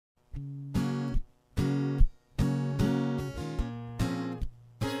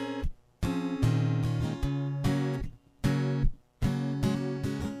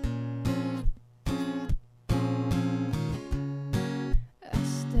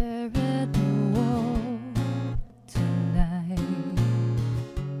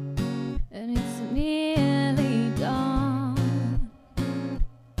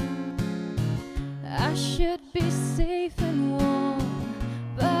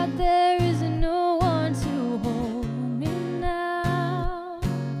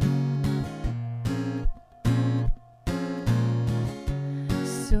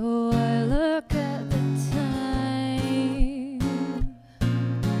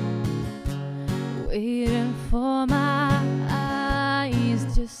waiting for my eyes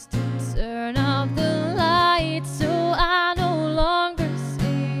just to turn off the light so I no longer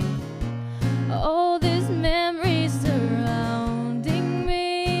see all these memories surrounding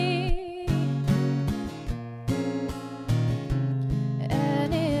me.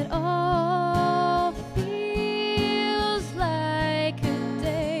 And it all feels like a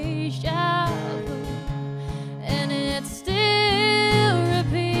deja vu, and it's still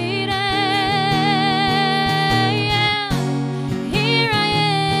repeating. Here I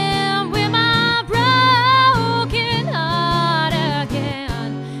am with my broken heart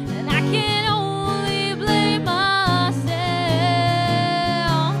again, and I can only blame myself.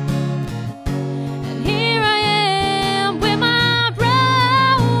 And here I am with my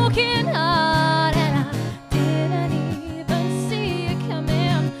broken heart, and I didn't even see it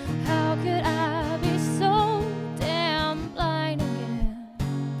coming. How could I be so damn blind again?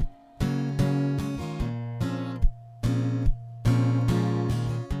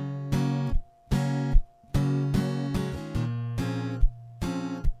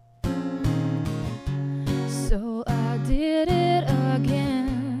 So I did it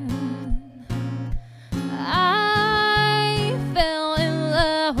again. I fell in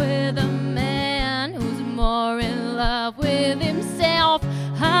love with a man who's more in love with himself.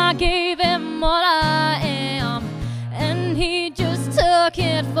 I gave him what I am, and he just took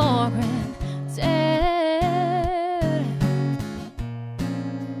it for granted.